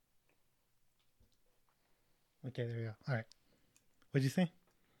Okay, there we go. All right. What'd you say?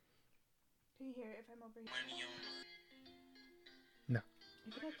 Do you hear it if I'm over here? No.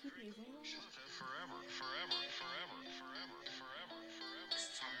 If I keep using it? Forever, forever, forever, forever, forever, forever.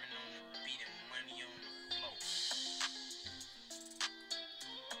 Storming on the beat and money on the floor.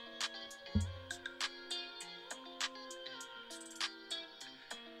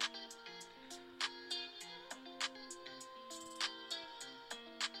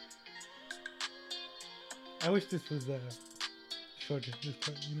 I wish this was shorter. This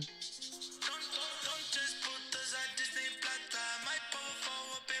part, you know.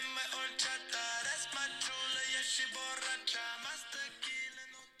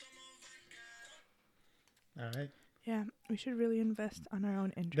 All right. Yeah, we should really invest on our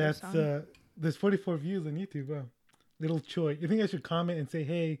own intro That's song. there's 44 views on YouTube. Wow. Little Choi. You think I should comment and say,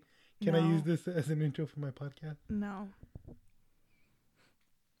 hey, can I No. use this as an intro for my podcast? No.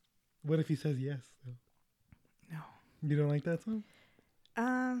 What if he says yes? Though? No. You don't like that song?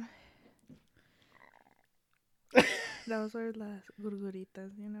 Those are las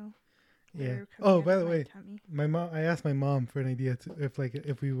gurguritas, you know? Yeah. They're coming Oh, out by of the my way, tummy. my mom. I asked my mom for an idea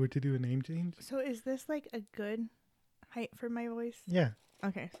if we were to do a name change. So is this like a good height for my voice? Yeah.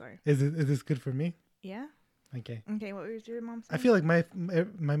 Okay, sorry. Is this good for me? Yeah? Okay. Okay, what was your mom I saying? feel like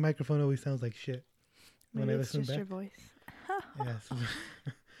my microphone always sounds like shit when Maybe I it's listen just back. your voice. Yeah. So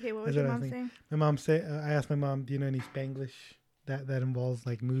Okay, what was That's your what I was mom saying? my mom say. I asked my mom, do you know any Spanglish that involves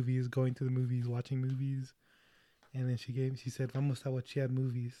like movies, going to the movies, watching movies, and then she said, "Vamos a watchar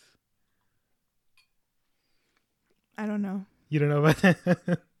movies." I don't know. You don't know about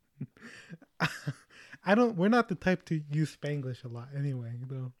that? I don't. We're not the type to use Spanglish a lot, anyway.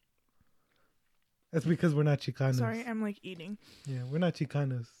 Though. That's because we're not Chicanos. Sorry, I'm like eating. Yeah, we're not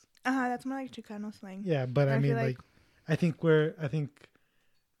Chicanos. That's more like Chicano slang. Yeah, but I I mean, feel like, I think we're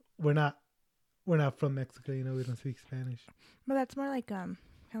not from Mexico. You know, we don't speak Spanish. But that's more like kind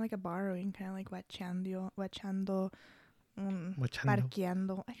of like a borrowing, kind of like wachando, Wachando.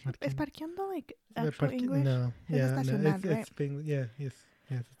 parqueando. Is parqueando like Yeah, actual English? No, It's yeah, no, estacionar, it's right? Spanglish. Yeah, yes,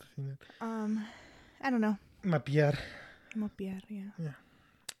 it's estacionar. I don't know. Mapear. Mopiar,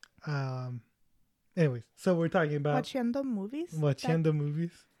 yeah. Anyways, so we're talking about Wachando movies? watchando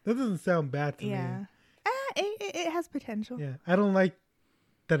movies. That doesn't sound bad to Yeah. me. It has potential. Yeah, I don't like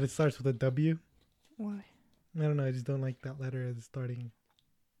that it starts with a W. Why? I don't know. I just don't like that letter as starting.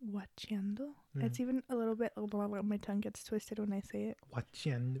 Wachando? Yeah. It's even a little bit, my tongue gets twisted when I say it.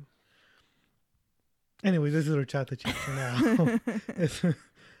 Watchando. Anyway, this is our chat for now.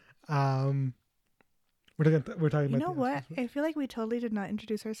 We're talking You about. know the what? Oscars. I feel like we totally did not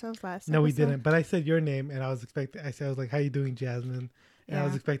introduce ourselves last No, we episode. didn't. But I said your name, and I was like, "How you doing, Jasmine?" And I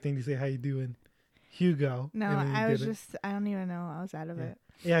was Yeah. expecting you to say, "How you doing, Hugo?" No, and then you I was didn't. just, I don't even know. I was out of Yeah. it.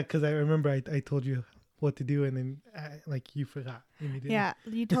 Yeah, because I remember I told you what to do, and then like you forgot immediately. Yeah,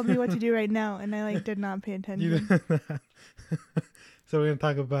 you told me what to do right now, and I like did not pay You attention. So we're gonna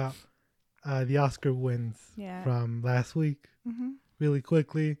talk about the Oscar wins Yeah. from last week Mm-hmm. really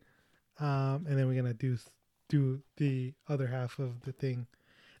quickly, and then we're gonna do the other half of the thing.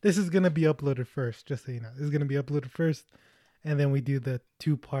 This is gonna be uploaded first, just so you know. This is gonna be uploaded first, and then we do the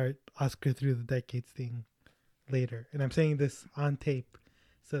 2-part Oscar through the decades thing later. And I'm saying this on tape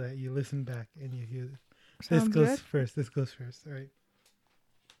so that you listen back and you hear this. This Sounds goes good. first. This goes first. All right.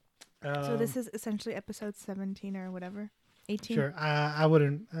 So this is essentially episode 17 or whatever. 18. Sure. I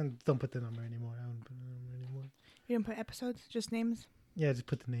wouldn't. Don't put the number anymore. I wouldn't put the number anymore. You didn't put episodes, just names. Yeah, just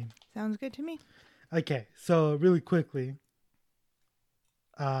put the name. Sounds good to me. Okay. So really quickly.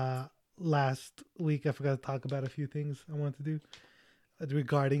 Last week I forgot to talk about a few things I wanted to do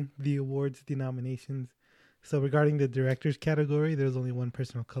regarding the awards, the nominations. So regarding the directors category, there's only one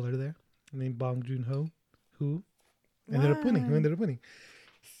person of color there, named Bong Joon-ho, who ended up winning.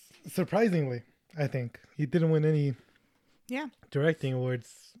 Surprisingly, I think he didn't win any Yeah, directing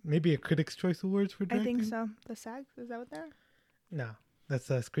awards. Maybe a Critics' Choice Awards for I directing. think so. The SAG, is that what they're? No, that's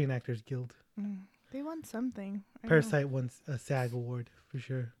Screen Actors Guild. They won something. I know. Parasite won a SAG award for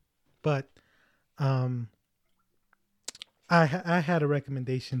sure, but I had a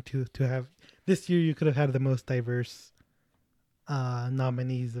recommendation to have this year. You could have had the most diverse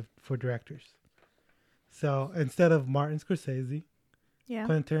nominees for directors. So instead of Martin Scorsese, Yeah,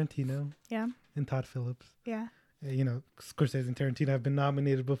 Quentin Tarantino, yeah, and Todd Phillips, yeah. you know, Scorsese and Tarantino have been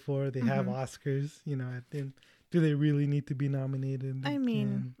nominated before. They have Oscars. You know, do they really need to be nominated? I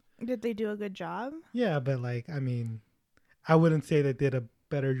mean, did they do a good job? yeah, but like, I mean, I wouldn't say they did a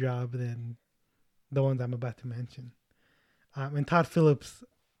better job than the ones I'm about to mention. And Todd Phillips,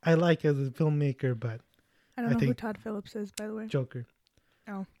 I like as a filmmaker, but I don't I know who think- Todd Phillips is, by the way. Joker.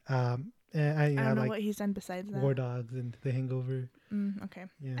 Oh. And I don't know like what he's done besides that. War Dogs and The Hangover. Okay.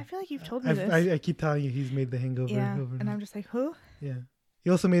 Yeah. I feel like you've told me this. I keep telling you he's made The Hangover. Yeah, over and I'm just like, who? Yeah. He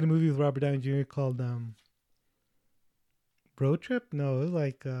also made a movie with Robert Downey Jr. called Road Trip. No, it was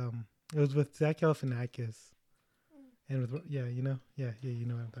like it was with Zach Galifianakis, and with you know you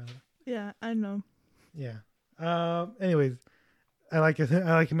know what I'm talking about. Yeah, I know. Yeah. Anyways, I like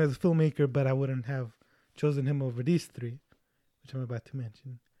him as a filmmaker, but I wouldn't have chosen him over these three, which I'm about to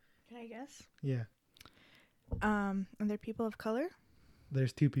mention. Can I guess? Yeah. And they're people of color?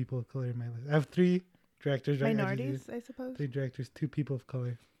 There's 2 people of color in my list. I have 3 directors. Right? Minorities, I suppose. 3 directors, 2 people of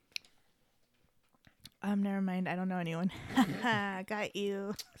color. Never mind. I don't know anyone. Got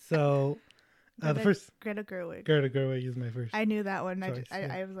you. So, the first Greta Gerwig. Greta Gerwig is my first. I knew that one. choice,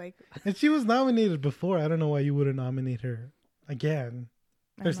 yeah. I was like, And she was nominated before. I don't know why you wouldn't nominate her again.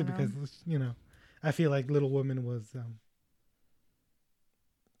 I don't Especially know. because, you know, I feel like Little Women was,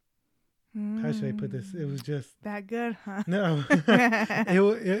 how should I put this? It was just, that good, huh? no,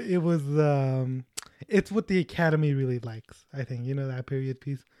 it was, it's what the Academy really likes, I think, you know, that period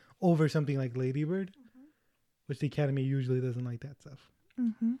piece over something like Lady Bird, which the Academy usually doesn't like that stuff.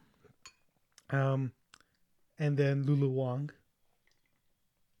 Mm-hmm. And then Lulu Wang.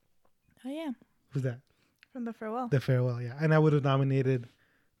 Oh, yeah. Who's that? From The Farewell. The Farewell, yeah. And I would have nominated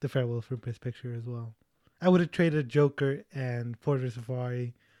The Farewell for Best Picture as well. I would have traded Joker and Porter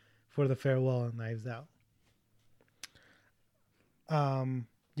Safari for The Farewell and Knives Out.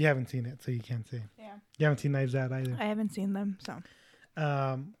 You haven't seen it, so you can't say. Yeah. You haven't seen Knives Out either. I haven't seen them, so.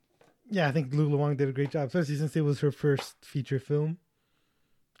 Yeah, I think Lulu Wang did a great job, especially since it was her first feature film.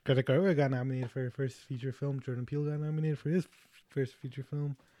 Greta Gerwig got nominated for her first feature film. Jordan Peele got nominated for his first feature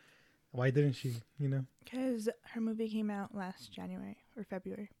film. Why didn't she, you know? Because her movie came out last January or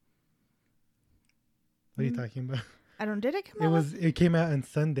February. What are you talking about? I don't. Did it come out? It came out in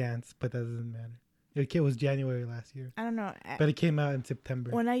Sundance, but that doesn't matter. It was January last year, I don't know. but it came out in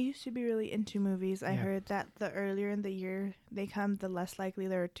September. When I used to be really into movies, I Yeah. heard that the earlier in the year they come, the less likely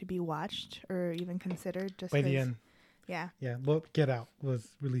they're to be watched or even considered. Just By the 'cause- end, Yeah. yeah. Well, Get Out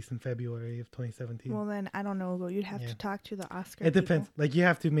was released in February of 2017. Well, then I don't know. But you'd have Yeah. to talk to the Oscar. It depends. people. Like you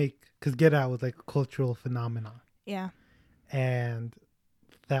have to make, because Get Out was like a cultural phenomenon, Yeah. and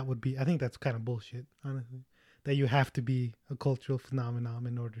that would be. I think that's kind of bullshit, honestly. That you have to be a cultural phenomenon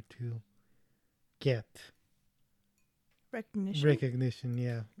in order to get recognition.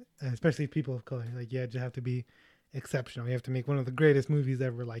 Yeah, and especially people of color. Like, yeah, you have to be exceptional. You have to make one of the greatest movies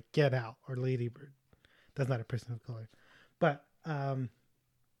ever, like Get Out or Lady Bird. That's not a person of color, but and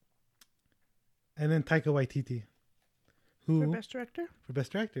then Taika Waititi, who For Best Director. for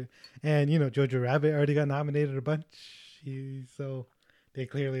Best Director, and you know Jojo Rabbit already got nominated a bunch. So they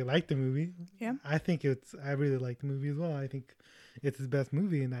clearly liked the movie. Yeah. I really like the movie as well. I think it's his best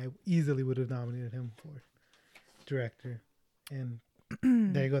movie, and I easily would have nominated him for director. And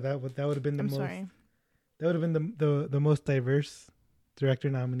there you go. That would have been the I'm most. sorry. That would have been the most diverse director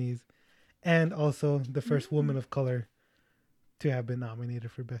nominees, and also the first woman of color to have been nominated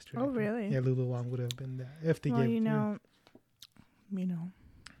for Best Director. Oh, really? Yeah, Lulu Wang would have been that if they Well, gave you it to her. know,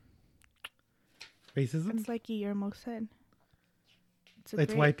 Racism. it's like Guillermo said.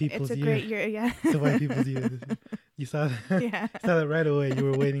 It's white people's It's a year. great year. Yeah. The white people's year. You saw that? Yeah. Saw that right away. You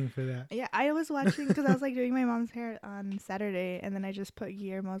were waiting for that. Yeah, I was watching because I was like doing my mom's hair on Saturday, and then I just put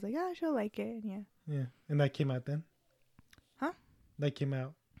Guillermo. I was like, oh, she'll like it. And yeah. Yeah, and that came out then. Huh? That came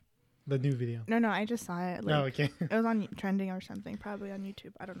out. The new video. No, I just saw it. Like, Oh, okay. it was on trending or something, probably on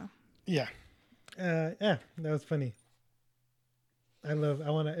YouTube. I don't know. Yeah. Yeah, that was funny.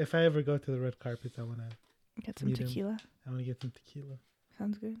 If I ever go to the red carpets, I wanna Get some Meet him. tequila. get some tequila.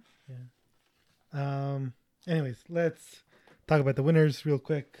 Sounds good. Anyways, let's talk about the winners real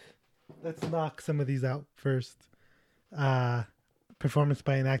quick. Let's knock some of these out first. Performance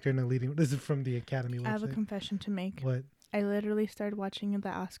by an actor in a leading. This is from the Academy website. I have a confession to make. What? I literally started watching the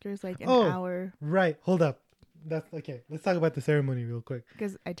Oscars like an Oh. hour Right. Hold up. That's okay. Let's talk about the ceremony real quick.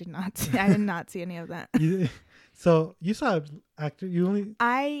 because I did not see any of that. So you saw actor. You only.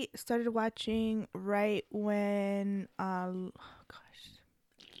 I started watching right when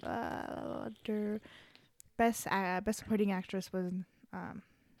best supporting actress was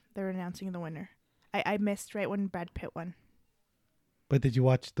they were announcing the winner. I missed right when Brad Pitt won. But did you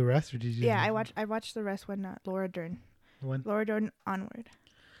watch the rest, or did you? Yeah, I watched the rest when Laura Dern. When? Laura Dern Onward.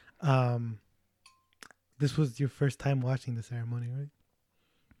 This was your first time watching the ceremony, right?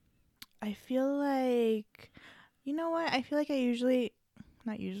 I feel like, you know what? I feel like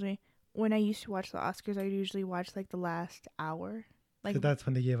when I used to watch the Oscars, I usually watch like the last hour. Like, So that's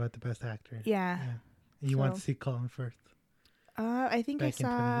when they gave out the best actor. yeah. And you want to So- see Colin first. I think Back in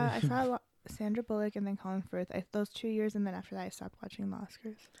I 2011. saw Sandra Bullock and then Colin Firth. Those 2 years, and then after that, I stopped watching the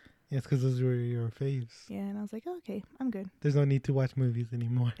Oscars. Yes, because those were your faves. Yeah, and I was like, oh, okay, I'm good. There's no need to watch movies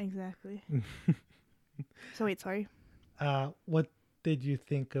anymore. Exactly. So wait, sorry. What did you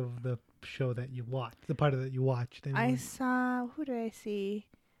think of the show that you watched? The part of that you watched? I Anyway? saw. Who did I see?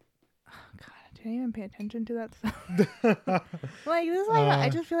 Oh, God, did I even pay attention to that stuff? Like this, I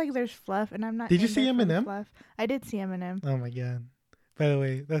just feel like there's fluff, and I'm not. Did you in see there for the Eminem? Fluff. I did see Eminem. Oh my god! By the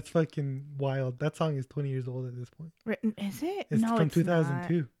way, that's fucking wild. That song is 20 years old at this point. Is it? It's No, from it's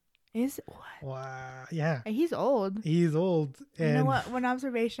 2002. Not. Is it? What? Wow. Yeah. He's old. He's old. And You know what? One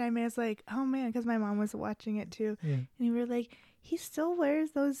observation I made is like, oh man, because my mom was watching it too, Yeah. and we were like, he still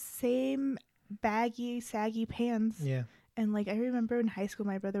wears those same baggy, saggy pants. Yeah. And like I remember in high school,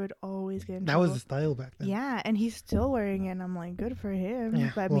 my brother would always get in That trouble. was the style back then. Yeah, and he's still wearing it. And I'm like, good for him.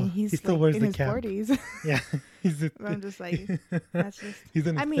 Yeah, But I well, mean, he's he still like, wears in the his cap. 40s. Yeah. He's I'm just like, that's just. He's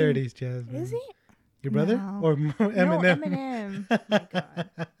in his I mean, 30s, Jazz. Is he? Your brother No. or No, Eminem? Eminem. Oh my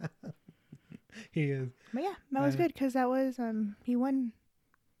God. He is But yeah, that was good because that was he won.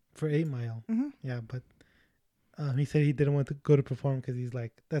 for 8 Mile. Hmm. Yeah, but he said he didn't want to go to perform because he's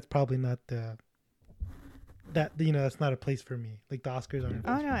like, that's probably not that's not a place for me. Like the Oscars aren't. a place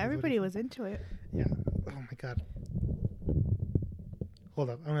Oh for no, me, is what he everybody said. was into it. Yeah. Oh my god. Hold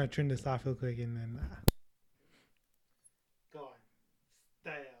up, I'm gonna turn this off real quick and then. Go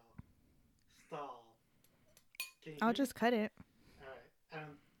on. Stall. Can you I'll hear me? just cut it. All right.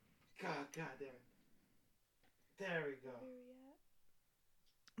 God damn it. There we go.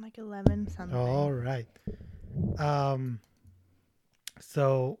 Like 11 something. All right.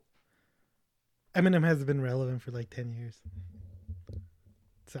 So Eminem has been relevant for like 10 years.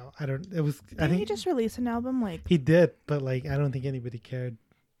 So I don't. It was. I Didn't think he just release an album? Like he did, but like I don't think anybody cared.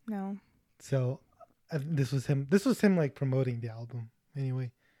 no. So this was him. This was him like promoting the album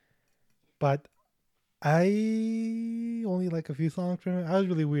anyway. But I only like a few songs from it. I was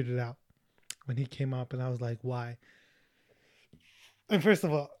really weirded out when he came up, and I was like, why? And first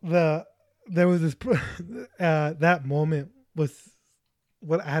of all, there was this that moment was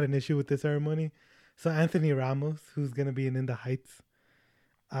what I had an issue with the ceremony. So Anthony Ramos, who's gonna be in the Heights,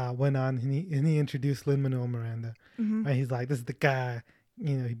 went on and he introduced Lin-Manuel Miranda. Hmm. And he's like, this is the guy,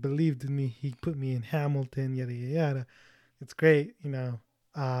 he believed in me. He put me in Hamilton, yada, yada, yada. It's great, And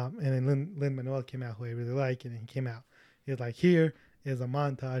then Lin-Manuel came out, who I really like, and he came out. He was like, here is a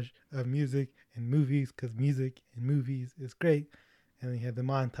montage of music and movies, because music and movies is great. And then he had the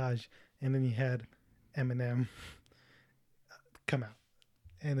montage, and then he had Eminem come out.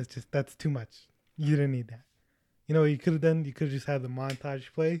 And it's just, that's too much. You didn't need that. You know what you could have done? You could have just had the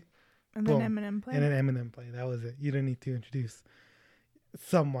montage play, And then Boom. Eminem played. and then Eminem play. That was it. You didn't need to introduce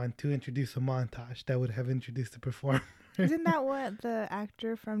someone to introduce a montage that would have introduced the performer. Isn't that what the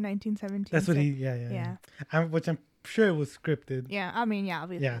actor from 1917 That's what said? he, yeah. Yeah. Which I'm sure it was scripted. Yeah. I mean, yeah,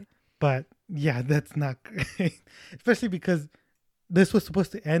 obviously. Yeah. But yeah, that's not great. Especially because this was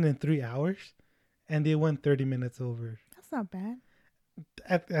supposed to end in 3 hours and they went 30 minutes over. That's not bad.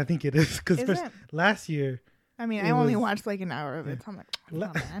 I think it is. Because Is it? last year, I mean, It I only was- watched like an hour of it. yeah. So I'm like, it's La-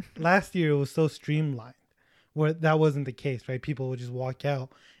 not bad. last year it was so streamlined where that wasn't the case, right? People would just walk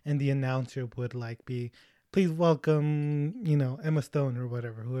out and the announcer would like be, please welcome, Emma Stone or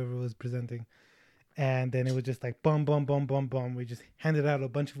whatever, whoever was presenting. And then it was just like bum, bum, bum, bum, bum. We just handed out a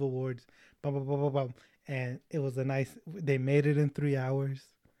bunch of awards, bum, bum, bum, bum, bum. And it was they made it in 3 hours.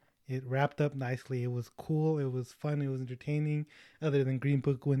 It wrapped up nicely. It was cool. It was fun. It was entertaining, other than Green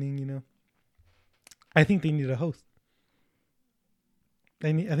Book winning, I think they need a host.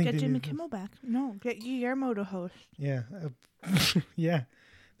 I think Get they Jimmy need a host. Kimmel back. No, get Guillermo to host. Yeah. Yeah.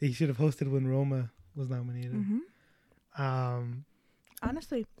 They should have hosted when Roma was nominated. Hmm.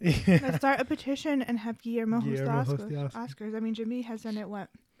 Honestly, Yeah. let's start a petition and have Guillermo host the Guillermo host Oscars. the Oscars. Oscars. I mean, Jimmy has done it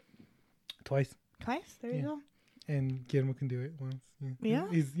Twice. twice? There Yeah. you go. And Guillermo can do it once. Yeah.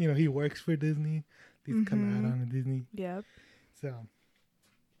 He's, he works for Disney. He's come out Mhm. on a Disney. Yep. So,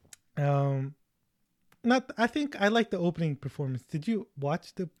 I think I like the opening performance. Did you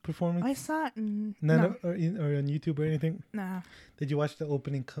watch the performance? I saw it. None No. or on YouTube or anything? Nah. Did you watch the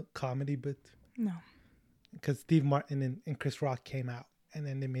opening comedy bit? No. Because Steve Martin and Chris Rock came out, and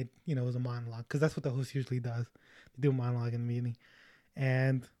then they made, it was a monologue. Because that's what the host usually does. They do a monologue in the meeting.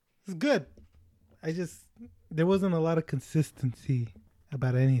 And it's good. There wasn't a lot of consistency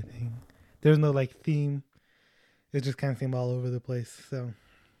about anything. There's no, theme. It just kind of seemed all over the place. So,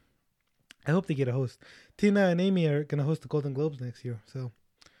 I hope they get a host. Tina and Amy are going to host the Golden Globes next year. So,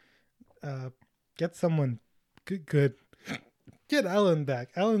 get someone good. Get Ellen back.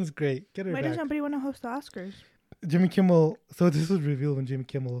 Ellen's great. Get her Why back. does nobody want to host the Oscars? Jimmy Kimmel. So this was revealed when Jimmy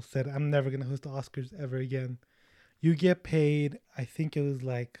Kimmel said, "I'm never gonna host the Oscars ever again." You get paid. I think it was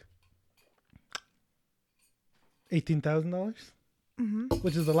like $18,000, Mm-hmm.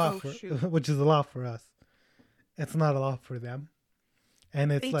 which is a lot Oh, for shoot. which is a lot for us. It's not a lot for them,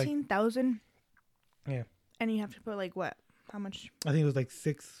 and it's like 18,000. Yeah. And you have to put like what? How much? I think it was like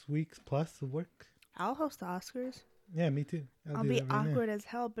 6 weeks plus of work. I'll host the Oscars. Yeah, me too. I'll do be that right now. awkward as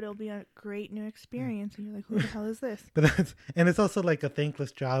hell, but it'll be a great new experience. And you're like, who the hell is this? But it's also like a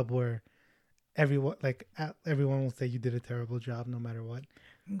thankless job where everyone will say you did a terrible job no matter what.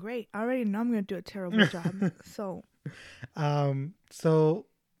 Great. I already know I'm going to do a terrible job. So, So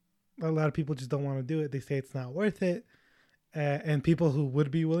a lot of people just don't want to do it. They say it's not worth it. And people who would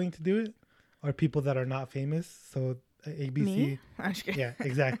be willing to do it are people that are not famous. So ABC. me? I'm just kidding. Yeah,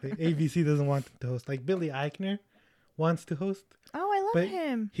 exactly. ABC doesn't want them to host. Like Billy Eichner wants to host. Oh, I love But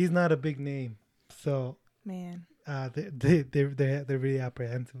him. he's not a big name. So Man, they're really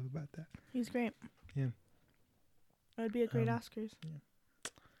apprehensive about that. he's great. Yeah. It would be a great Um, Oscars.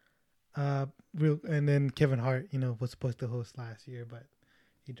 And then Kevin Hart, was supposed to host last year, but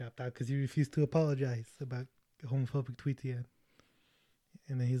he dropped out because he refused to apologize about homophobic tweets he had.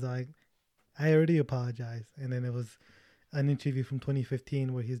 And then he's like, I already apologized. And then it was an interview from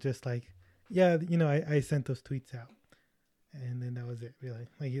 2015 where he's just like, yeah, I sent those tweets out. And then that was it, really.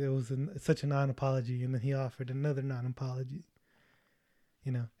 Like, it was such a non-apology. And then he offered another non-apology.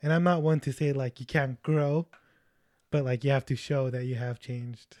 And I'm not one to say, like, you can't grow. But, like, you have to show that you have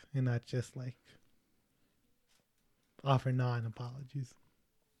changed and not just, like, offer non-apologies.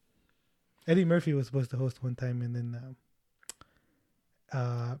 Eddie Murphy was supposed to host one time, and then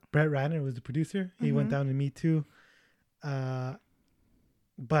Brett Ratner was the producer. He went Mhm. down to Me Too.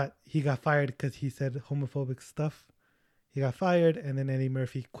 But he got fired because he said homophobic stuff. He got fired, and then Eddie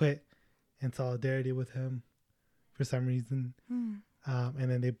Murphy quit in solidarity with him for some reason. And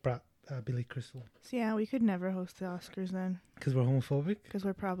then they brought Billy Crystal. So, yeah, we could never host the Oscars then Because we're homophobic? because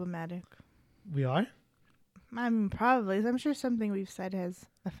we're problematic. We are? I mean, probably. I'm sure something we've said has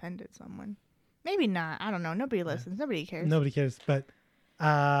offended someone. Maybe not. I don't know. Nobody listens. Nobody cares. Nobody cares. But,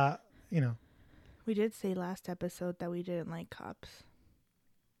 We did say last episode that we didn't like cops.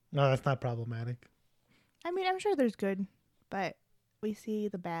 no, that's not problematic. I mean, I'm sure there's good, but we see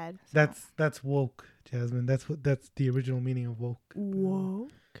the bad. So. That's woke, Jasmine. That's the original meaning of woke.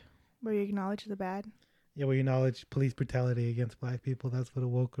 woke. Where you acknowledge the bad. Yeah, where you acknowledge police brutality against black people. That's what a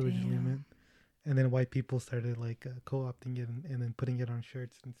woke originally Damn. meant. And then white people started like co-opting it and then putting it on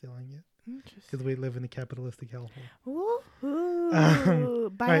shirts and selling it Interesting. because we live in a capitalistic hellhole.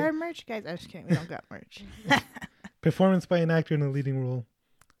 Woohoo! Buy right. our merch, guys. I'm just kidding. We don't got merch. Performance by an actor in a leading role,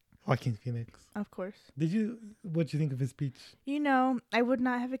 Joaquin Phoenix. Of course. What'd you think of his speech I would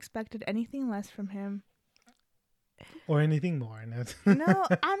not have expected anything less from him. or anything more? No,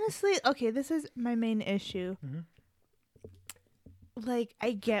 honestly, okay, this is my main issue. Mhm. Like,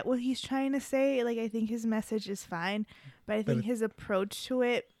 I get what he's trying to say. Like, I think his message is fine, but I think his approach to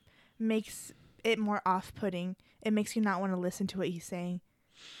it makes it more off-putting. It makes you not want to listen to what he's saying,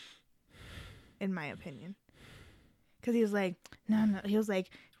 in my opinion. Because he was like, no. He was like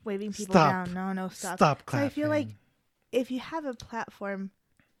waving people Stop. down. No, stop. Stop So clapping. I feel like if you have a platform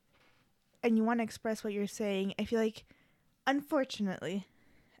and you want to express what you're saying, I feel like, unfortunately,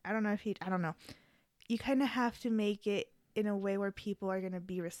 I don't know. You kind of have to make it in a way where people are going to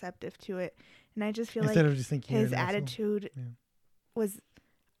be receptive to it. And I just feel instead like of just thinking you're his an asshole. attitude Yeah. was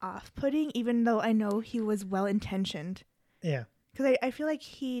off-putting, even though I know he was well-intentioned. Yeah, Because I feel like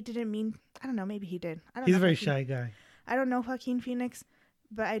he didn't mean, I don't know, maybe he did. I don't he's know a very Joaquin. shy guy. I don't know Joaquin Phoenix,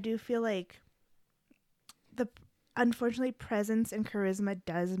 but I do feel like unfortunately, presence and charisma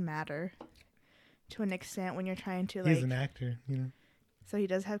does matter to an extent when you're trying to He's an actor, So he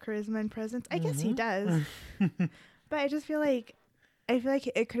does have charisma and presence. I guess he Mhm. does. But I just feel like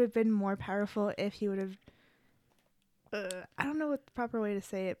it could have been more powerful if he would have. I don't know what the proper way to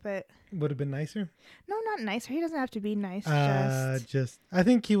say it, but Would have been nicer. no, not nicer. He doesn't have to be nice. I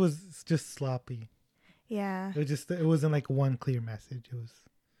think he was just sloppy. Yeah. It wasn't like one clear message. He was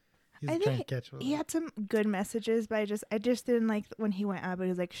I trying to think catch he had some good messages, but I just didn't like when he went up. He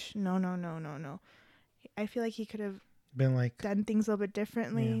was like, Shh, no. I feel like he could have been like, done things a little bit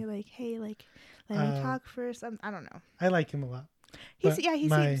differently. Yeah. Like, hey, like, let me talk first. I don't know. I like him a lot. He But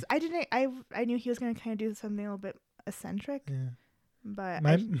seems. I knew he was gonna kind of do something a little bit eccentric, Yeah. but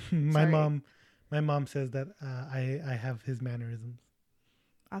My sorry. my mom says that I have his mannerisms,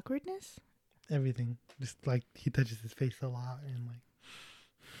 awkwardness. everything. Just like he touches his face a lot and like,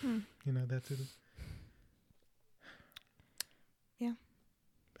 that's it. Yeah.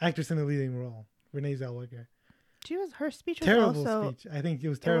 Actress in the leading role, Renee Zellweger. Her speech was Terrible also. speech. I think it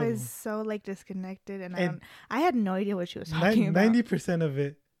was It terrible. was so like disconnected, and And I had no idea what she was talking about. 90% of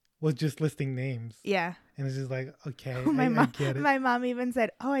it was just listing names. Yeah. And it's just like, okay, my I mom, get it. my mom even said,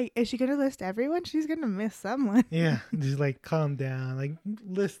 "Oh, is she gonna list everyone? She's gonna miss someone." Yeah, just like calm down. Like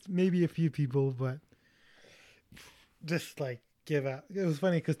list maybe a few people, but just like give out. It was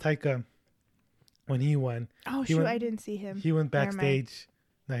funny because Taika, when he won, Oh He shoot, went- I didn't see him. he went Never mind. backstage.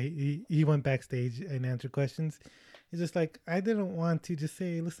 No, he went backstage and answered questions. He's just like, I didn't want to just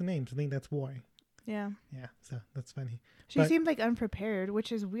say list of names. I think that's boring. Yeah, Yeah, so that's funny. she But- seemed like unprepared,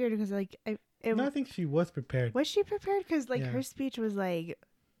 which is weird because like No, I think she was prepared. was she prepared? Because like Yeah. her speech was like,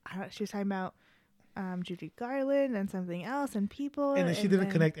 I don't, she was talking about Judy Garland and something else and people, And then she didn't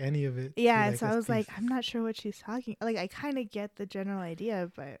then- connect any of it. to, Yeah, like, so I his was like, piece. I'm not sure what she's talking. Like, I kind of get the general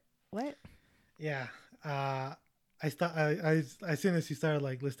idea, but what? Yeah. I start. I as soon as she started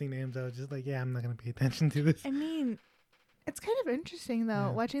like listing names, I was just like, yeah, I'm not gonna pay attention to this. I mean, it's kind of interesting though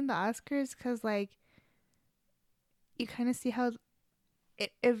Yeah. watching the Oscars because like you kind of see how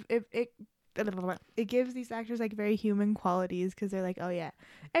if it gives these actors like very human qualities because they're like, oh yeah,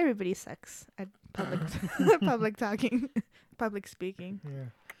 everybody sucks at public public talking, public speaking. Yeah.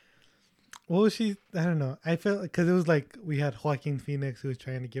 What was she? I don't know. I felt because it was like we had Joaquin Phoenix who was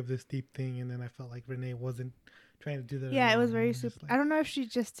trying to give this deep thing, and then I felt like Renee wasn't trying to do that. Yeah, at it all. was very And super. just like- I don't know if she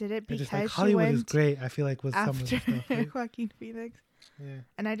just did it it's because just like she Hollywood is went great. I feel like with some of the after stuff. Right? Joaquin Phoenix. Yeah.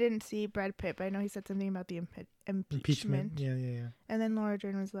 And I didn't see Brad Pitt, but I know he said something about the impeachment. Impeachment. Yeah. And then Laura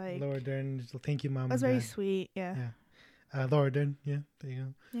Dern was like, Laura Dern. Just, thank you, mom. it was and very dad. sweet. Yeah. Laura Dern. Yeah. There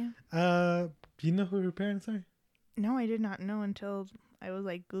you go. Yeah. Do you know who her parents are? No, I did not know until I was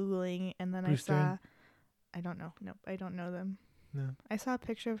like Googling and then Bruce I saw. Dern? I don't know. Nope, I don't know them. No. I saw a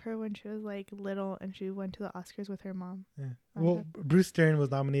picture of her when she was like little and she went to the Oscars with her mom. Yeah. Oh, Well, Bruce Dern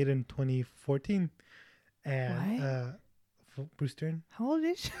was nominated in 2014, and What? Bruce Dern, How old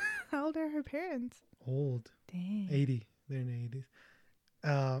is she? How old are her parents? old, Dang. 80. They're in the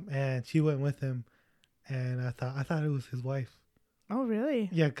 80s. And she went with him, and I thought it was his wife. Oh, really?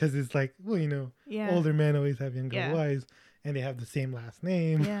 Yeah, because it's like, well, Yeah. older men always have younger Yeah. wives, and they have the same last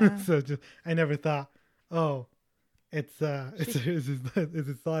name. Yeah. So just I never thought, oh, it's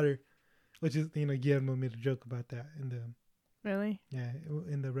his daughter, which is Guillermo made a joke about that in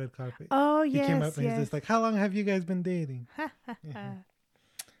the red carpet. Oh, He yes. came up and yes. he's just like, how long have you guys been dating?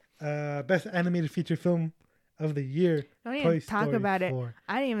 Best animated feature film of the year. Don't Toy even talk Story about it. 4.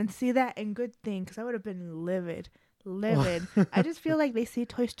 I didn't even see that, and good thing, because I would have been livid. Livid. I just feel like they see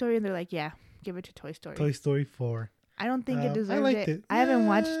Toy Story and they're like, yeah, give it to Toy Story. Toy Story 4. I don't think it I deserves liked it. it. I haven't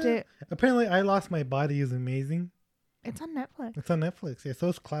watched Yeah. it. Apparently, I Lost My Body is amazing. It's on Netflix. It's on Netflix. Yeah, so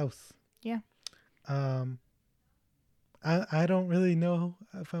is Klaus. Yeah. I don't really know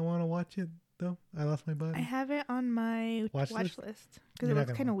if I want to watch it though. I Lost My Body. I have it on my Watch watch list? list because You're it not looks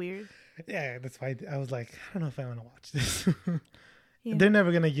gonna kind of weird. Yeah, that's why I was like, I don't know if I want to watch this. Yeah. They're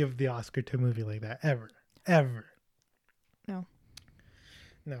never gonna give the Oscar to a movie like that ever. No.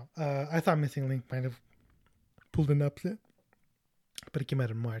 No. I thought Missing Link might have pulled an upset, but it came out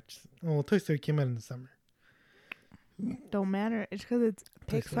in March. Well, Toy Story came out in the summer. Don't matter. It's because it's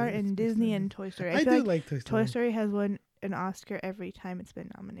Toy Pixar Story is and Toy Disney Story. and Toy Story. I I feel do like like Toy Story. Toy Story has won an Oscar every time it's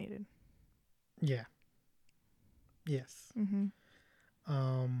been nominated. Yeah. Yes. Mm-hmm.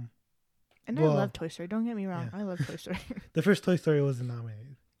 And Well, I love Toy Story. Don't get me wrong. yeah. I love Toy Story. The first Toy Story wasn't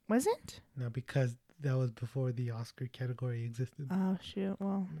nominated. Wasn't? No, because that was before the Oscar category existed. Oh shoot.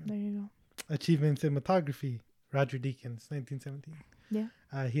 Well, there you go. Achievement cinematography. Roger Deakins, 1917.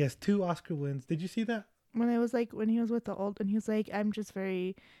 Yeah. He has 2 Oscar wins. Did you see that? When I was like, when he was with the old, and he was like, I'm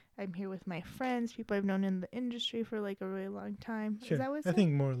here with my friends, people I've known in the industry for like a really long time. Sure. Is that what it I said?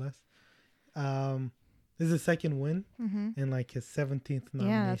 think more or less. This is his second win Mm-hmm. and like his 17th nomination.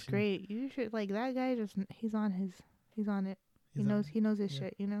 Yeah, that's great. You should like that guy. He's on it. He's He knows his yeah.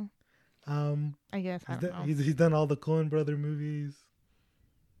 shit. You know. on- I guess I he's, don't know. he's done all the Coen Brother movies.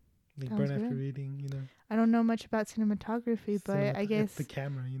 Like Sounds Burn After good. Reading, I don't know much about cinematography, but I It's guess the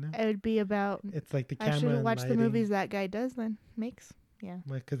camera, it would be about. It's like the I camera should and watch the lighting. movies that guy does. Then makes.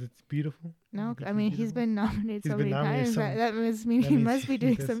 Because it's beautiful. No, You think I mean he's beautiful? been nominated He's so been many nominated times. so That must mean that he means must be he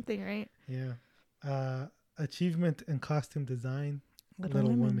doing does- something right. Yeah. Achievement in costume design.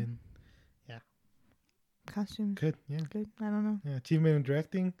 Little Women. Costumes. Good. Yeah. Good. I don't know. Yeah. Achievement in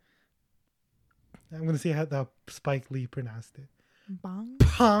directing. I'm gonna see how Spike Lee pronounced it. Bong.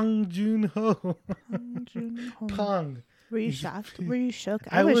 Pong Joon-ho. Bong Joon-ho. Pong. Were you He's- shocked? Were you shook?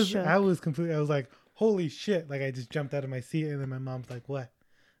 I was shook. I was completely. I was like, holy shit! Like I just jumped out of my seat, and then my mom's like, "What?"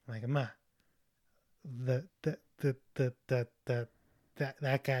 I'm like, "Ma,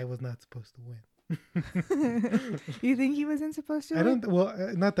 that guy was not supposed to win." You think he wasn't supposed to? I don't. Well,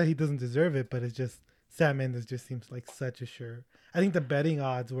 not that he doesn't deserve it, but it's just Sam Mendes just seems like such a sure. I think the betting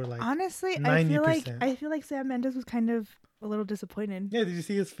odds were like Honestly, 90%. I feel like Sam Mendes was kind of a little disappointed. Yeah, did you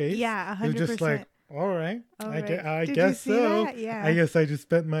see his face? Yeah, He was 100%. just like, all right, All I, right. I Did guess you see so. that? Yeah. I guess I just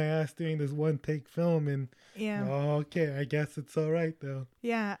spent my ass doing this one take film, and Yeah. oh, okay, I guess it's all right though.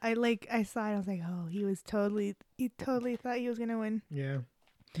 Yeah. I saw it. I was like, oh, he totally thought he was gonna win. Yeah.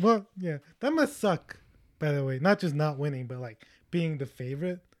 Well, yeah, that must suck. By the way, not just not winning, but like being the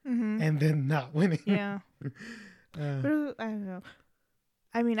favorite Mm-hmm. and then not winning. Yeah. But I don't know.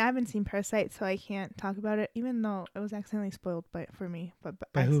 I mean, I haven't seen Parasite, so I can't talk about it, even though it was accidentally spoiled for me. But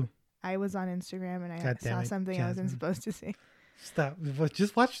By who? I was on Instagram and I God damn saw it, something I wasn't Jasmine. supposed to see. Stop.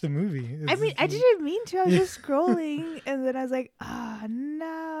 Just watch the movie. I mean, I didn't mean to. I was Yeah. just scrolling, and then I was like, oh,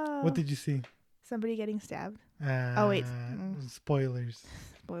 no. What did you see? Somebody getting stabbed. Oh wait. Spoilers.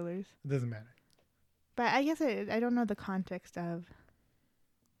 Spoilers. It doesn't matter. But I guess I don't know the context of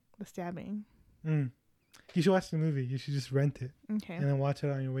the stabbing. You should watch the movie. You should just rent it Okay. and then watch it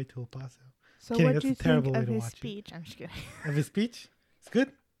on your way to El Paso. So kidding, what that's do a you terrible think way of to his watch it. speech? I'm just kidding. Of his speech, it's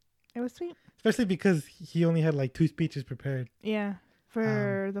good, It was sweet. especially because he only had like 2 speeches prepared Yeah.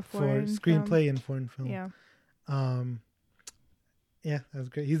 For the for foreign screenplay and foreign film. Film. Yeah. Yeah, that was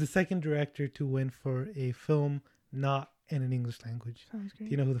great. He's the second director to win for a film not in an English language. Sounds great.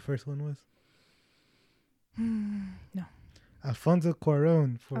 Do you know who the first one was? No. Alfonso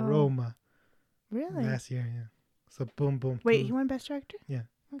Cuarón for Oh. Roma Really? last year. Yeah. So boom, boom. Wait, two- he won Best Director? Yeah.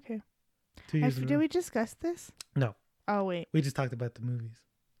 Okay. 2 years in a Did row. we discuss this? No. Oh, wait. We just talked about the movies.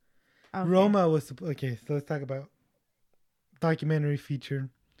 Okay. Roma was okay. So let's talk about documentary feature,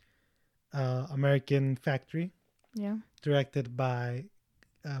 American Factory, Yeah. directed by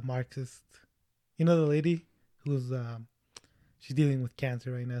Marxist. You know the lady who's she's dealing with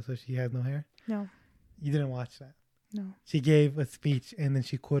cancer right now, so she has no hair. No. You didn't watch that. No. She gave a speech and then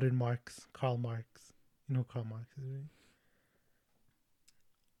she quoted Karl Marx. You know who Karl Marx is, right?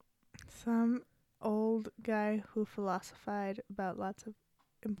 Some old guy who philosophized about lots of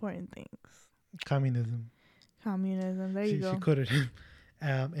important things. Communism. Communism. There you She go. quoted him,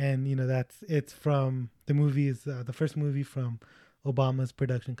 and you know it's from the movie is the first movie from Obama's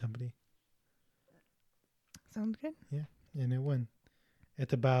production company, Sounds good. and it won.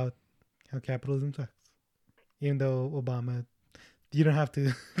 It's about how capitalism sucks. Even though Obama, you don't have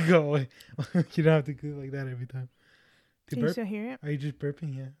to go away. You don't have to go like that every time. To Can you burp? still hear it? Are you just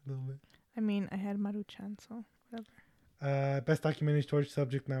burping? Yeah, a little bit. I mean, I had Maruchan, so whatever. Best documentary story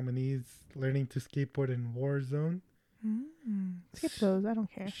subject nominees: Learning to Skateboard in War Zone. Skip those. I don't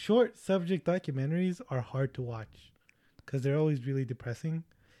care. Short subject documentaries are hard to watch because they're always really depressing,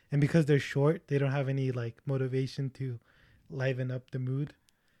 and because they're short, they don't have any like motivation to liven up the mood.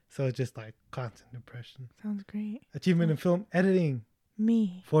 So it's just like constant depression. Sounds great. Achievement in film editing: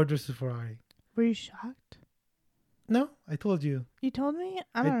 Me. Ford versus Ferrari. Were you shocked? No, I told you. You told me?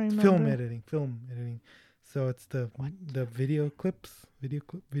 I don't remember. Film editing. So it's the video clips,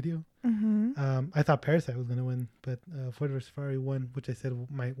 video. Mm-hmm. I thought Parasite was gonna win, but Ford vs Ferrari won, which I said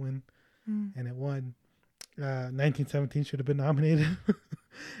might win, and it won. 1917 should have been nominated,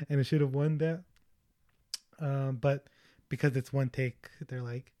 and it should have won that. But because it's one take, they're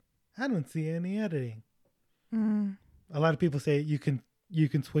like, I don't see any editing. A lot of people say you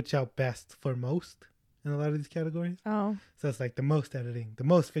can switch out best for most in a lot of these categories. Oh. So it's like the most editing, the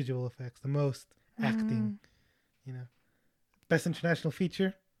most visual effects, the most acting. You know, best international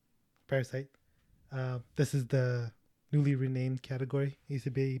feature, Parasite. This is the newly renamed category. It used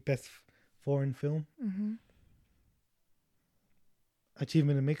to be best foreign film. Mm-hmm.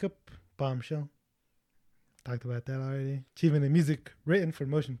 Achievement in makeup, Bombshell. Talked about that already. Achievement in music written for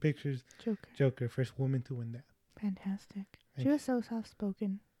motion pictures, Joker. First woman to win that. Fantastic. She Thank was so soft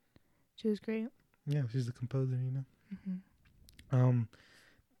spoken. She was great. Yeah, she's the composer. You know. Mm-hmm.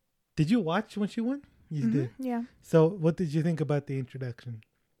 Did you watch when she won? You did. Yeah. So, what did you think about the introduction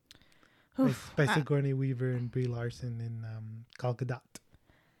Oof. by Sigourney Weaver and Brie Larson and Gal Gadot?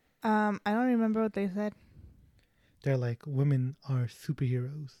 I don't remember what they said. They're like, women are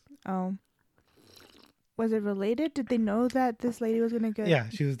superheroes. Oh. Was it related? Did they know that this lady was gonna get? Yeah,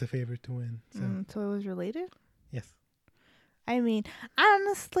 she was the favorite to win. So So it was related. yes, I mean,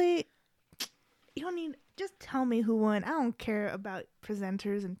 honestly, you don't need. Just tell me who won. I don't care about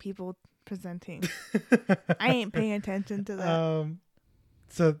presenters and people presenting. I ain't paying attention to that.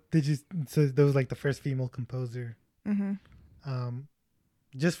 So did you? So that was like the first female composer. Mm-hmm.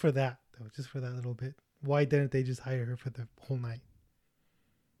 Just for that though, just for that little bit. Why didn't they just hire her for the whole night?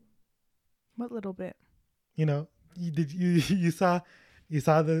 What little bit? You know, you saw You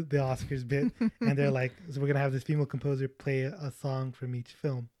saw the Oscars bit, and they're like, so we're gonna have this female composer play a song from each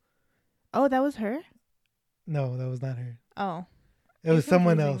film. Oh, that was her? No, that was not her. Oh. It You're was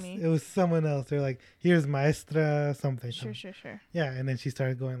someone confusing else. me. It was someone else. They're like, here's Maestra something. Sure. Yeah, and then she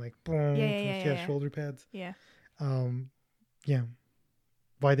started going like, boom. Yeah, She had yeah. shoulder pads. Yeah. Yeah.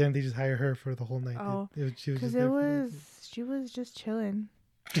 Why didn't they just hire her for the whole night? Oh, She was because just there for she was just chilling.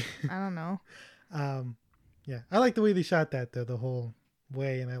 I don't know. yeah. I like the way they shot that though, the whole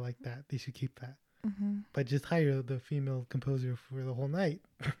way, and I like that. They should keep that. Mm-hmm. But just hire the female composer for the whole night.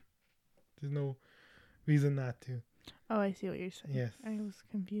 There's no reason not to. Oh, I see what you're saying. Yes. I was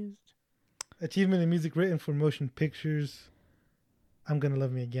confused. Achievement in music written for motion pictures. I'm Gonna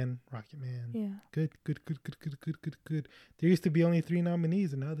Love Me Again, Rocket Man. Yeah. Good. There used to be only 3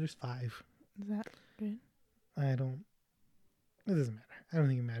 nominees, and now there's 5. Is that good? It doesn't matter. I don't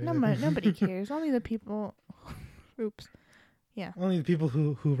think it matters. Nobody cares. Only the people. Oops. Yeah. Only the people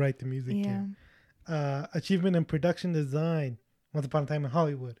who write the music Yeah. care. Achievement in production design. Once Upon a Time in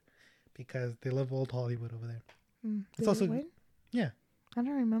Hollywood. Because they love old Hollywood over there. Did also- it win? yeah. I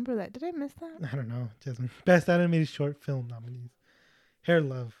don't remember that. Did I miss that? I don't know, Jasmine. Best animated short film nominees. Hair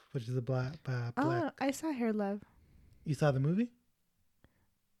Love, which is a black. Oh, I saw Hair Love. You saw the movie?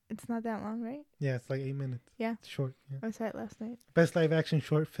 It's not that long, right? Yeah, it's like 8 minutes. Yeah. It's short. Yeah. I saw it last night. Best live action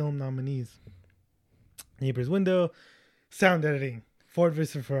short film nominees. Neighbor's Window, sound editing, Ford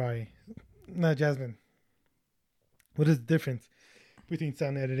vs Ferrari. Now, Jasmine, what is the difference between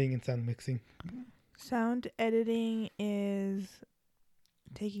sound editing and sound mixing? Sound editing is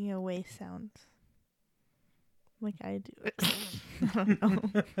taking away sounds. Like I do it. I don't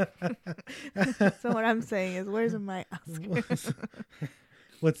know. So what I'm saying is, where's my Oscar?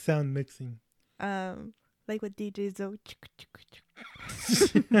 What's sound mixing? Like with DJ Zoe.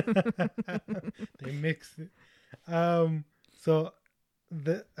 They mix it. So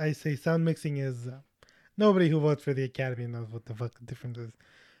I say sound mixing is nobody who votes for the Academy knows what the fuck the difference is.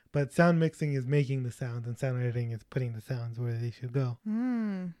 But sound mixing is making the sounds, and sound editing is putting the sounds where they should go.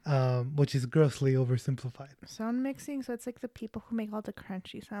 Which is grossly oversimplified. Sound mixing, so it's like the people who make all the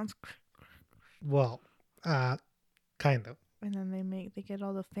crunchy sounds, Well, kind of. and then they get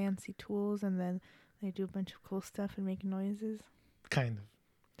all the fancy tools, and then they do a bunch of cool stuff and make noises. Kind of.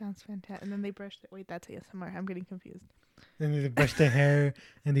 Sounds fantastic. And then they brush the wait, that's ASMR. I'm getting confused. Then they brush their hair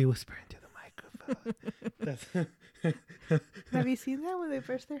and they whisper into the microphone. That's Have you seen that when they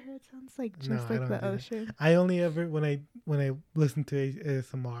brush their hair? It sounds like No, just I like don't the do that. ocean. I only ever when I listened to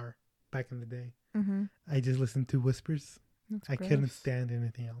ASMR back in the day, Mm-hmm. I just listened to whispers. That's I gross. couldn't stand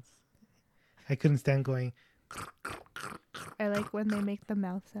anything else. I couldn't stand going. I like when they make the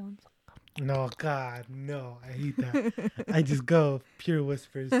mouth sounds. No, God, no! I hate that. I just go pure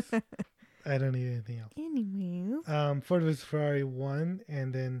whispers. I don't need anything else. Anyways. Ford vs Ferrari won,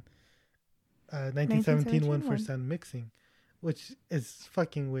 and then 1917 won for won. sound mixing, which is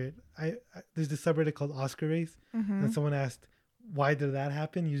fucking weird. I there's this subreddit called Oscar Race, Mm-hmm. and someone asked, why did that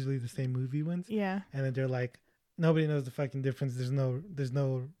happen? Usually the same movie wins, Yeah. and then they're like, nobody knows the fucking difference. There's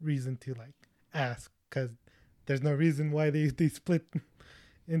no reason to like ask, because there's no reason why they split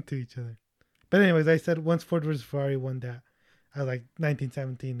into each other. But anyways, I said once Ford vs Ferrari won that, I was like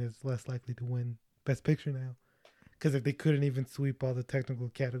 1917 is less likely to win Best Picture now, because if they couldn't even sweep all the technical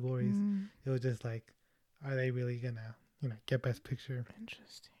categories, it was just like, are they really gonna get Best Picture?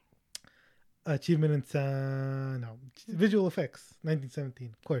 Interesting. Achievement in visual effects,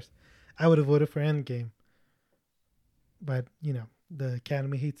 1917. Of course, I would have voted for Endgame, but the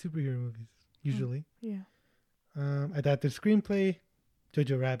Academy hates superhero movies usually. Yeah. Adapted screenplay,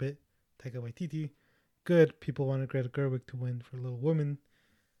 Jojo Rabbit, Taika Waititi. Good. People wanted Greta Gerwig to win for Little Woman.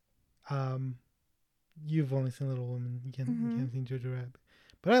 You've only seen Little Woman. You haven't seen Jojo Rabbit.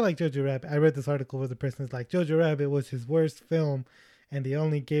 But I like Jojo Rabbit. I read this article where the person is like, Jojo Rabbit was his worst film, and they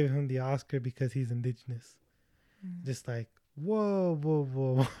only gave him the Oscar because he's indigenous. Just like,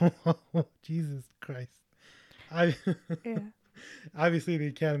 whoa. Jesus Christ. Yeah. Obviously, the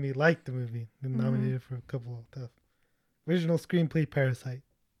Academy liked the movie. They nominated for a couple of stuff. Original screenplay, Parasite.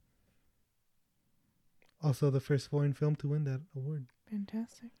 Also, the first foreign film to win that award.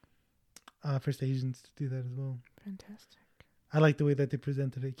 Fantastic. First Asians to do that as well. Fantastic. I like the way that they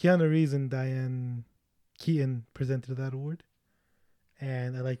presented it. Keanu Reeves and Diane Keaton presented that award,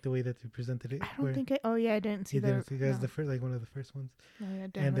 and I like the way that they presented it. I don't think I didn't see you that. didn't see guys No. the first, like one of the first ones. No, yeah,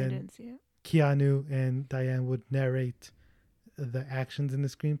 definitely then- didn't see it. Keanu and Diane would narrate the actions in the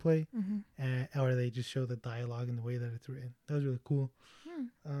screenplay, Mm-hmm. or they just show the dialogue and the way that it's written. That was really cool.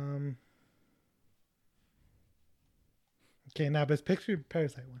 Okay, now Best Picture,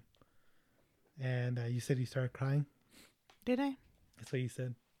 Parasite won. And you said you started crying. Did I? That's what you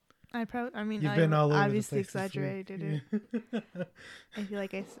said. I mean, You've I been all over obviously the place this week. exaggerated it. I feel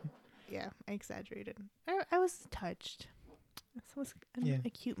like I exaggerated. I was touched. This was a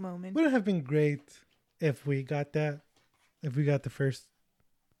cute moment. Would it have been great if we got that? If we got the first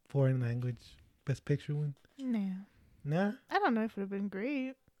foreign language Best Picture win? No. Nah? I don't know if it would have been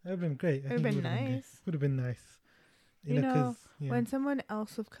great. That would have been great. It would have been nice. Would have been nice. You know, 'cause, yeah. when someone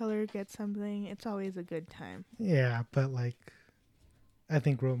else of color gets something, it's always a good time. Yeah, but like, I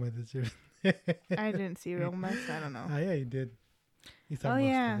think Roma deserves I didn't see Roma, so I don't know. Yeah, you did. You saw Oh most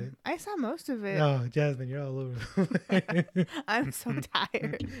yeah, of it. I saw most of it. Oh, Jasmine, you're all over. I'm so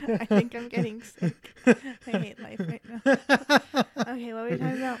tired. I think I'm getting sick. I hate life right now. Okay, what were we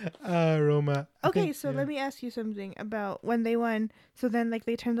talking about? Roma. Okay, so let me ask you something about when they won. So then, like,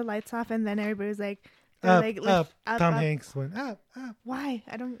 they turned the lights off, and then everybody's like, Up, like, up. Tom up. Hanks went up, up. Why?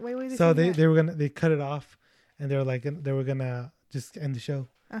 I don't. Why were they? So saying they cut it off, and they were gonna just end the show.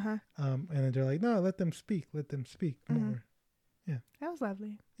 that? And then they're like, no, let them speak Mhm. more. That was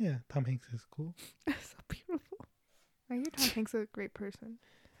lovely. Yeah, Tom Hanks is cool. So beautiful. I hear Tom Hanks is a great person.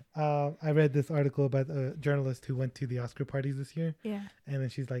 I read this article about a journalist who went to the Oscar parties this year, Yeah. and then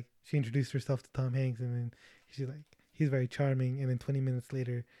she introduced herself to Tom Hanks, and then she's like, he's very charming, and then 20 minutes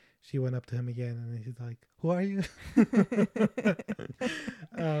later, she went up to him again, and then she's like, who are you?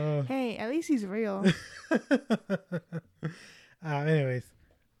 Hey, at least he's real. Anyways,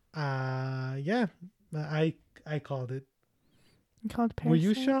 yeah, I called it. You called Were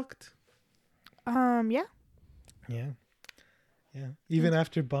you Parasite? shocked? Yeah. Yeah. Even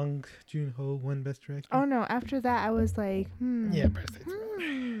after Bong Joon-ho won Best Director. Oh no! After that, I was like, Yeah,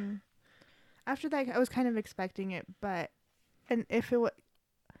 Parasite's After that, I was kind of expecting it, and if it was,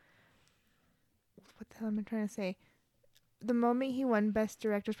 what the hell am I trying to say? The moment he won Best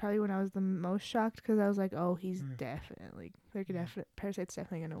Director is probably when I was the most shocked because I was like, oh, he's definitely, Parasite's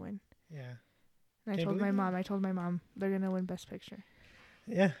definitely gonna win. Yeah. And I Can't told believe my mom they're gonna win Best Picture.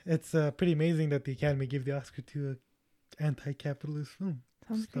 Yeah, it's pretty amazing that the Academy gave the Oscar to an anti-capitalist film.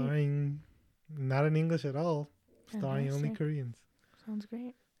 Sounds great. Starring, not in English at all, starring only Fantastic. Koreans. Sounds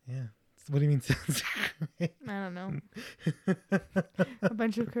great. Yeah. What do you mean sounds great? I don't know. A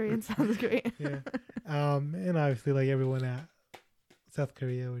bunch of Koreans sounds great. Yeah. And obviously, like, everyone at South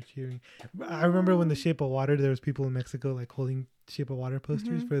Korea were cheering. I remember when The Shape of Water, there was people in Mexico, like, holding Shape of Water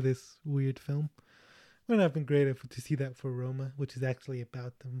posters Mhm. for this weird film. Wouldn't have been great to see that for Roma, which is actually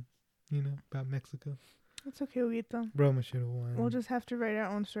about them, about Mexico. It's okay, we eat them. Roma should have won. We'll just have to write our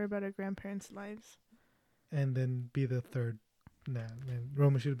own story about our grandparents' lives. And then be the third. Nah, man.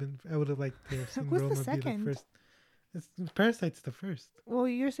 Roma should have been. I would have liked to have seen Who's the Roma be second? the first. Parasite's the first. Well,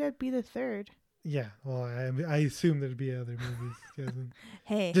 you said be the third. Yeah. Well, I assume there'd be other movies. Jasmine.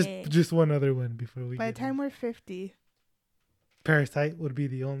 Hey, just one other one before we. by the get time in. we're 50. Parasite would be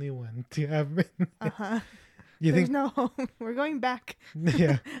the only one to have been. You There's think? no hope. We're going back.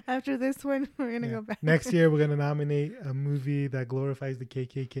 Yeah. After this one, we're gonna Yeah. go back. Next year, we're gonna nominate a movie that glorifies the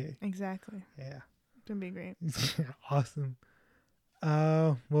KKK. Exactly. Yeah. It's gonna be great. Awesome.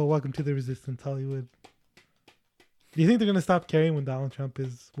 Well, welcome to the Resistance, Hollywood. Do you think they're gonna stop caring when Donald Trump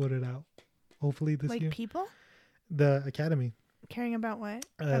is voted out? Hopefully this Like year. people The Academy. caring about what?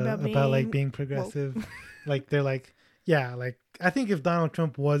 About being progressive. Like they're like, yeah, like I think if Donald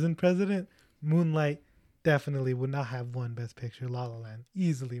Trump wasn't president, Moonlight definitely would not have won Best Picture. La La Land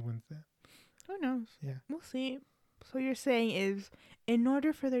easily wins that. Who knows? Yeah. We'll see. So you're saying is, in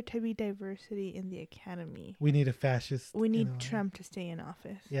order for there to be diversity in the Academy, We need a fascist. we need Trump to stay in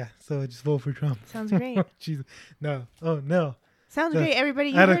office. Yeah, so just vote for Trump. Sounds great. Jesus. No. Oh no. Sounds Just great, everybody.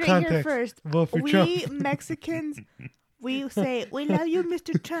 You out of heard it here context, first. Vote for We Trump. Mexicans, we say, we love you,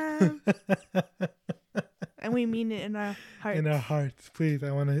 Mr. Trump. And we mean it in our hearts. In our hearts, please.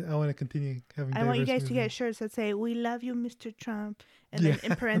 I want to continue having. I want you diverse guys to movies. get shirts that say, we love you, Mr. Trump. And then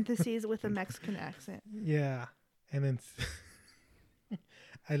in parentheses with a Mexican accent. Yeah, and then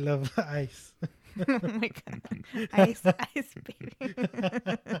I love ice. Oh my God. Ice, baby.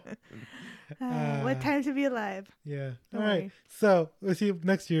 What time to be alive? Yeah. Don't All right. worry. So let's see if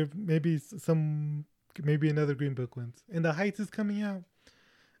next year maybe another Green Book wins. And The Heights is coming out.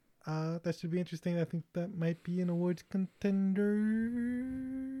 That should be interesting. I think that might be an awards contender.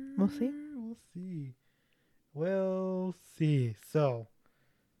 We'll see. We'll see. So,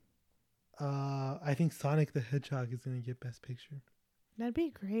 I think Sonic the Hedgehog is going to get Best Picture. That'd be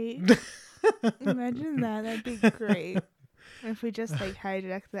great. Imagine that. That'd be great. If we just like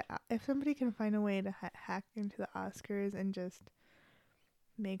hijack if somebody can find a way to hack into the Oscars and just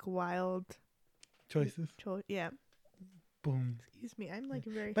make wild Choices. yeah. Boom. Excuse me. I'm like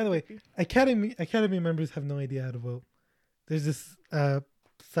very. By the way, sleepy. Academy members have no idea how to vote. there's this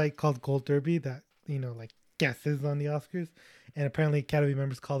site called Gold Derby that like guesses on the Oscars, and apparently Academy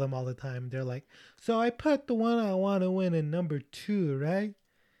members call them all the time. They're like, "So I put the one I want to win in number 2, right?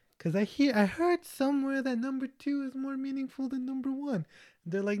 Because I heard somewhere that number 2 is more meaningful than number 1."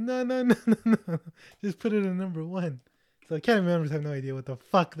 They're like, "No, no, no, no, no, just put it in number 1." So Academy members have no idea what the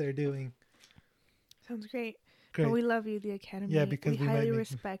fuck they're doing. Sounds great. Great. But we love you, the Academy. Yeah, because we we might highly make-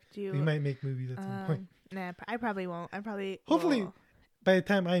 respect you. We might make movies at some point. Nah, I probably won't. I probably Hopefully, will. by the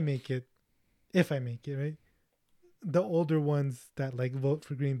time I make it, if I make it, right, the older ones that like vote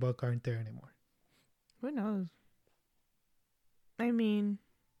for Green Book aren't there anymore. Who knows? I mean,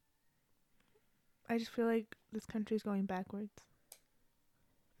 I just feel like this country's going backwards.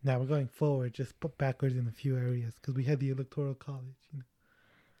 Now we're going forward, just put backwards in a few areas because we had the electoral college.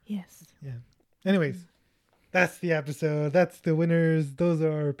 Yes. Anyways, that's the episode. That's the winners. Those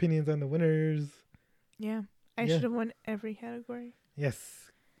are our opinions on the winners. Yeah. I Yeah. should have won every category.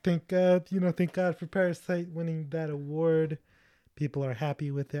 Yes. Thank God, thank God for Parasite winning that award. People are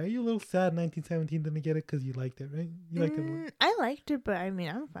happy with it. Are you a little sad 1917 didn't get it because you liked it, right? You liked it. I liked it, but I mean,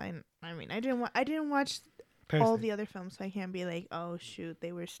 I'm fine. I mean, I didn't watch Parasite. all the other films, so I can't be like, oh shoot,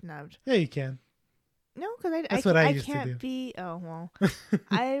 they were snubbed. Yeah, you can. No, because That's what I used to can't do. be. Oh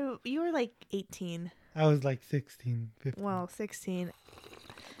well, you were like 18. I was like 16, 15. Well, 16.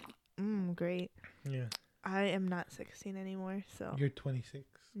 Great. Yeah. I am not 16 anymore, so You're 26.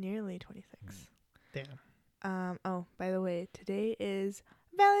 nearly 26. Damn. Oh, by the way, today is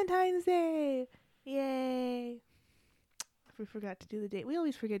Valentine's Day. Yay. We forgot to do the date. We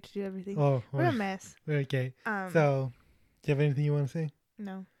always forget to do everything. Oh, We're a mess. okay. Um, So, do you have anything you want to say?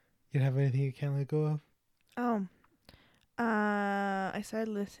 no. You have anything you can't let go of? Oh. I started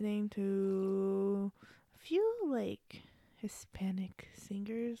listening to a few like Hispanic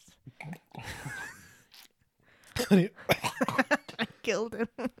singers. I killed him.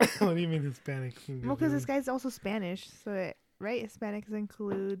 What do you mean Hispanic? Well, because this guy's also Spanish, so right? Hispanic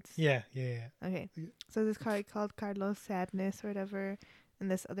includes. Yeah. Okay. So this guy called Carlos Sadness or whatever, and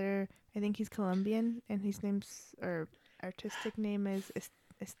this other, I think he's Colombian, and his name's or artistic name is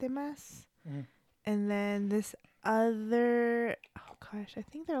Estemas. Mhm. And then this other, oh gosh, I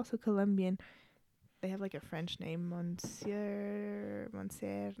think they're also Colombian. They have like a French name, Monsieur, no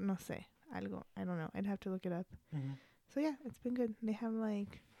sé, algo. I don't know. I'd have to look it up. Mhm. So yeah, it's been good. They have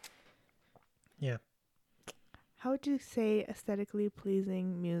like, Yeah. how would you say aesthetically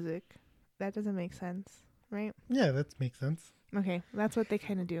pleasing music? That doesn't make sense, right? Yeah, that makes sense. Okay, that's what they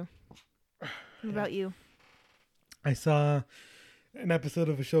kind of do. What about you? I saw an episode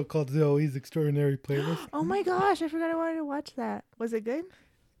of a show called Zoe's Extraordinary Playlist. Oh my gosh, I forgot I wanted to watch that. Was it good?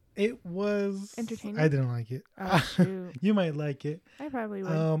 It was Entertaining? I didn't like it. Oh shoot, You might like it. I probably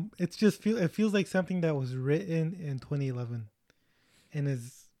would. It's just it feels like something that was written in 2011 and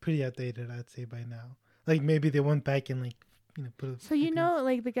is pretty outdated, I'd say by now. Like maybe they went back and like put. So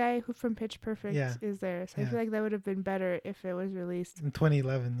like the guy who from Pitch Perfect Yeah. is there. So I Yeah. feel like that would have been better if it was released. in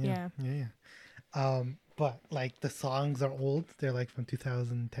 2011. Yeah. But like the songs are old. They're like from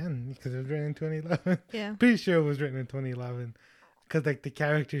 2010 because it was written in 2011. Yeah. Pretty sure it was written in 2011 because like the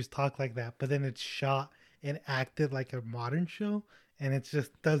characters talk like that, but then it's shot and acted like a modern show, and it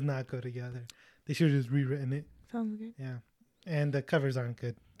just does not go together. They should have just rewritten it. Sounds good. Yeah, and the covers aren't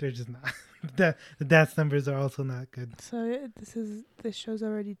good. They're just not. The dance numbers are also not good So this show's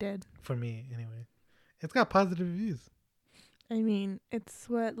already dead. for me anyway. It's got positive reviews. I mean, it's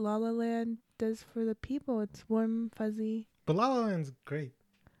what La La Land does for the people. It's warm, fuzzy. But La La Land's great.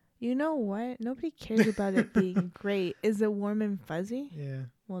 You know what? Nobody cares about it being great. Is it warm and fuzzy? Yeah.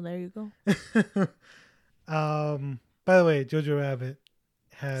 Well, there you go. By the way, Jojo Rabbit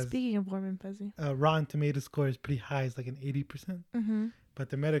has Speaking of warm and fuzzy. Rotten Tomato score is pretty high. It's like an 80%, Mm-hmm. but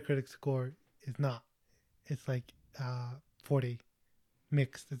the Metacritic score is not. It's like 40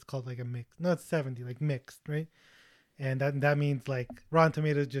 mixed. It's called like a mix. No, it's 70, like mixed, right? And that means like Rotten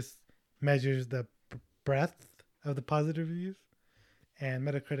Tomatoes just measures the breadth of the positive reviews, and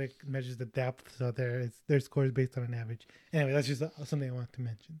Metacritic measures the depth. So their score is based on an average. Anyway, that's just something I wanted to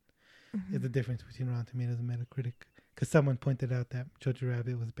mention. Mm-hmm. Is the difference between Rotten Tomatoes and Metacritic? Because someone pointed out that Jojo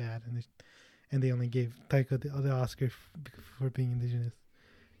Rabbit was bad, and they only gave Taika the Oscar for being indigenous,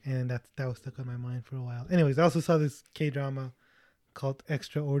 and that was stuck on my mind for a while. Anyways, I also saw this K-drama called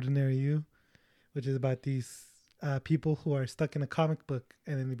Extraordinary You, which is about these people who are stuck in a comic book,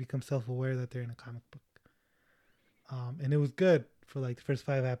 and then they become self-aware that they're in a comic book. And it was good for like the first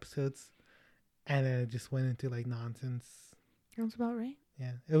 5 episodes, and then it just went into like nonsense. Sounds about right.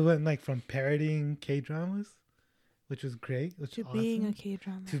 Yeah, it went like from parodying K-dramas, which was great, which To was awesome, being a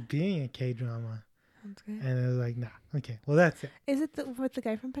K-drama. to being a K-drama. Sounds good. And it was like, nah. Okay, well that's it. Is it with the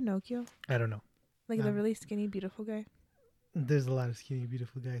guy from Pinocchio? I don't know. Like the really skinny, beautiful guy? There's a lot of skinny,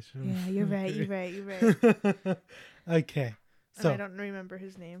 beautiful guys. From Yeah, you're right. You're right. You're right. Okay, And so I don't remember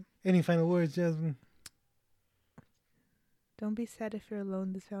his name. any final words, Jasmine? Don't be sad if you're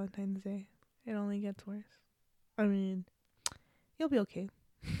alone this Valentine's Day. It only gets worse. I mean, you'll be okay.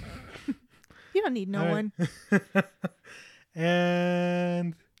 You don't need no All one. right.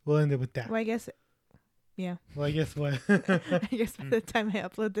 And we'll end it with that. Well, I guess. Yeah. Well, I guess what? I guess by the time I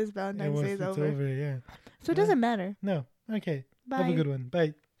upload this, And Valentine's once Day is it's over. over, yeah. So it doesn't matter. No. Okay. Bye. Have a good one.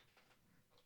 Bye.